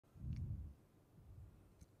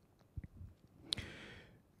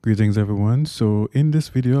Greetings everyone. So in this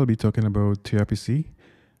video, I'll be talking about tRPC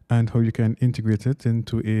and how you can integrate it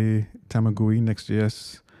into a Tamagui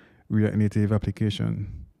NextJS React Native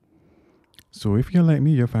application. So if you're like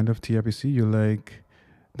me, you're a fan of tRPC, you like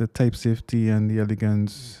the type safety and the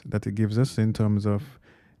elegance that it gives us in terms of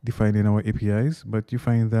defining our APIs, but you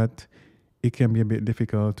find that it can be a bit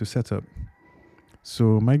difficult to set up.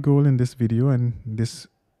 So my goal in this video and this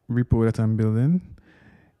repo that I'm building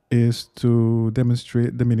is to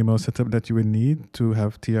demonstrate the minimal setup that you will need to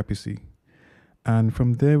have tRPC. And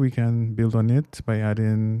from there, we can build on it by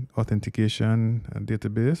adding authentication and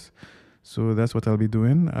database. So that's what I'll be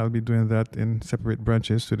doing. I'll be doing that in separate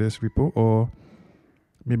branches to this repo, or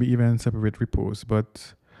maybe even separate repos.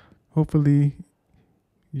 But hopefully,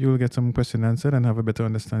 you'll get some question answered and have a better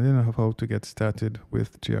understanding of how to get started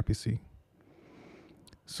with tRPC.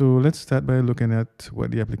 So let's start by looking at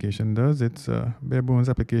what the application does. It's a bare bones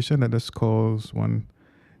application that just calls one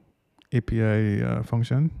API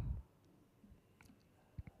function.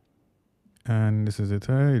 And this is it.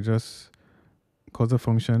 It just calls a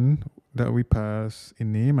function that we pass a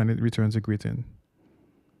name and it returns a greeting.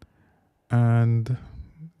 And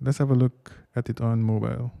let's have a look at it on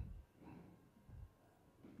mobile.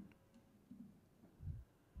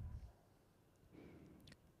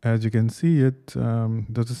 As you can see, it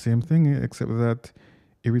does the same thing, except that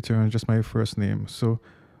it returns just my first name. So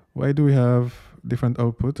why do we have different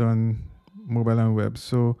output on mobile and web?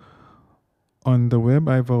 So on the web,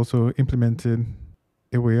 I've also implemented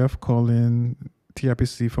a way of calling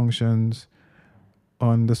tRPC functions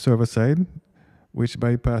on the server side, which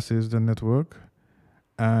bypasses the network.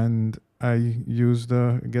 And I use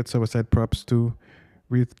the get server side props to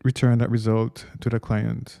return that result to the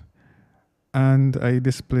client. And I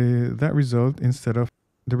display that result instead of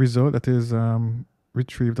the result that is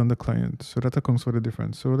retrieved on the client. So that accounts for the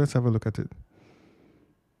difference. So let's have a look at it.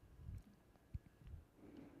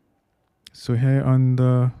 So here on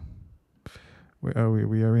the, where are we?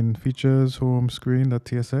 We are in features, home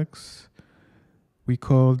screen.tsx. We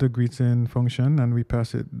call the greeting function and we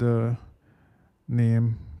pass it the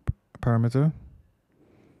name parameter.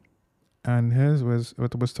 And here's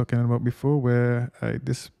what I was talking about before, where I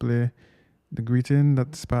display the greeting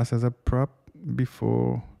that's passed as a prop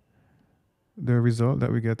before the result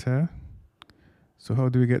that we get here. So how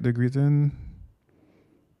do we get the greeting?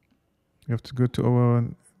 You have to go to our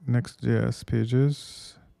NextJS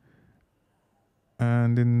pages.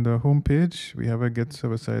 And in the home page, we have a get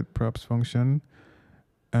server-side props function.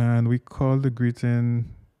 And we call the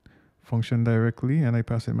greeting function directly, and I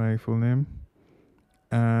pass it my full name.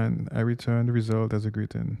 And I return the result as a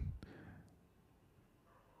greeting.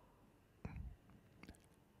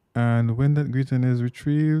 And when that greeting is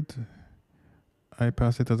retrieved, I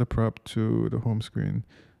pass it as a prop to the home screen.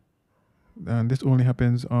 And this only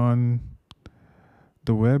happens on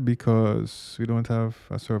the web because we don't have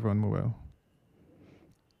a server on mobile.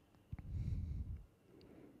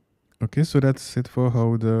 Okay, so that's it for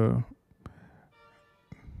how the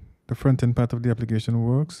front-end part of the application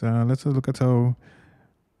works. Let's look at how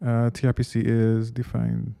tRPC is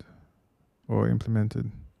defined or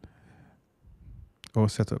implemented or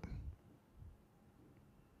setup.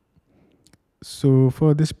 So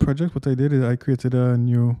for this project, what I did is I created a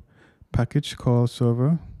new package called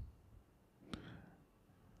server.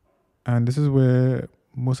 And this is where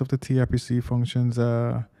most of the tRPC functions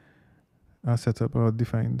are set up or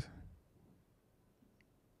defined.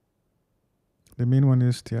 The main one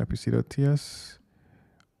is tRPC.ts.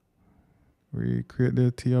 We create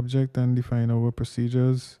the T object and define our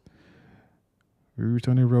procedures. We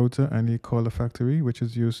return a router and a caller factory, which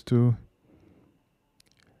is used to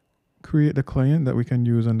create the client that we can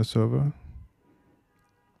use on the server.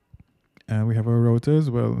 And we have our routers.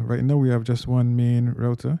 Well, right now we have just one main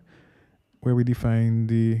router where we define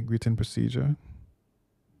the greeting procedure.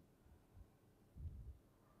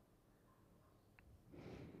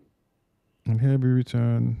 And here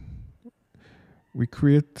we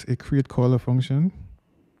create a create caller function,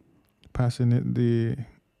 passing it the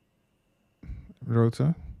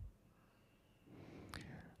router.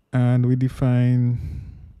 And we define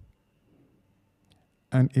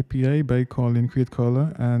an API by calling create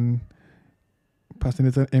caller and passing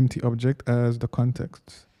it an empty object as the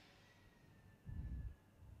context.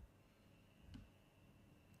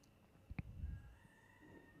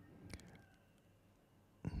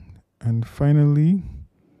 And finally,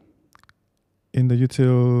 in the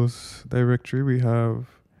utils directory, we have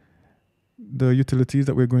the utilities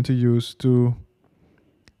that we're going to use to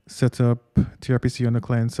set up tRPC on the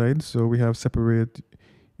client side. So we have separate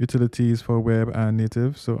utilities for web and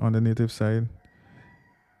native. So on the native side,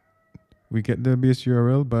 We get the base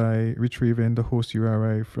URL by retrieving the host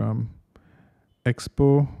URI from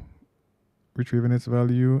expo, retrieving its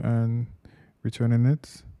value and returning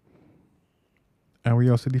it. And we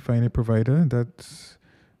also define a provider that's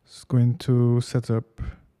going to set up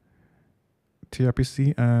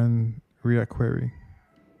tRPC and React query.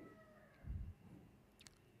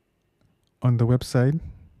 On the website,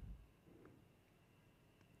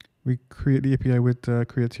 we create the API with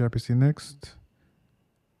create tRPC next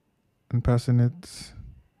and passing it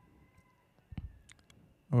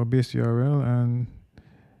our base URL and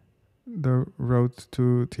the route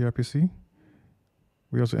to tRPC.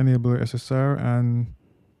 We also enable SSR, and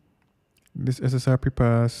this SSR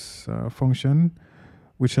prepass function,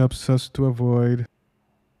 which helps us to avoid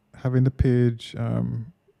having the page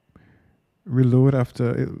reload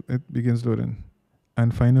after it begins loading.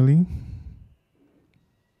 And finally,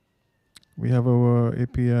 we have our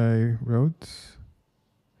API route,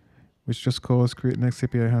 which just calls create next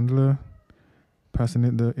API handler, passing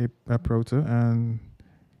it the app router, and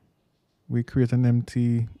we create an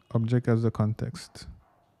empty object as the context.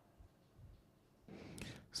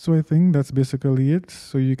 So I think that's basically it.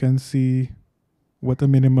 So you can see what a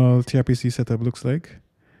minimal tRPC setup looks like.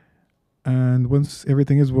 And once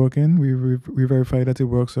everything is working, we verify that it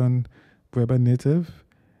works on web and native.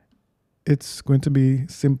 It's going to be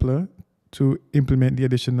simpler to implement the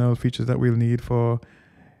additional features that we'll need for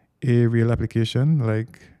a real application,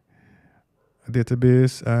 like a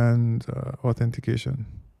database and authentication.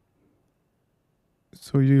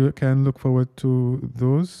 So you can look forward to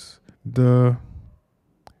those. The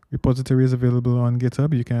repository is available on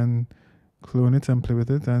GitHub. You can clone it and play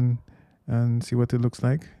with it and see what it looks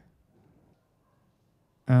like.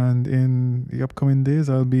 And in the upcoming days,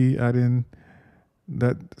 I'll be adding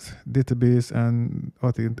that database and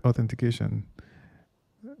authentication.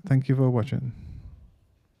 Thank you for watching.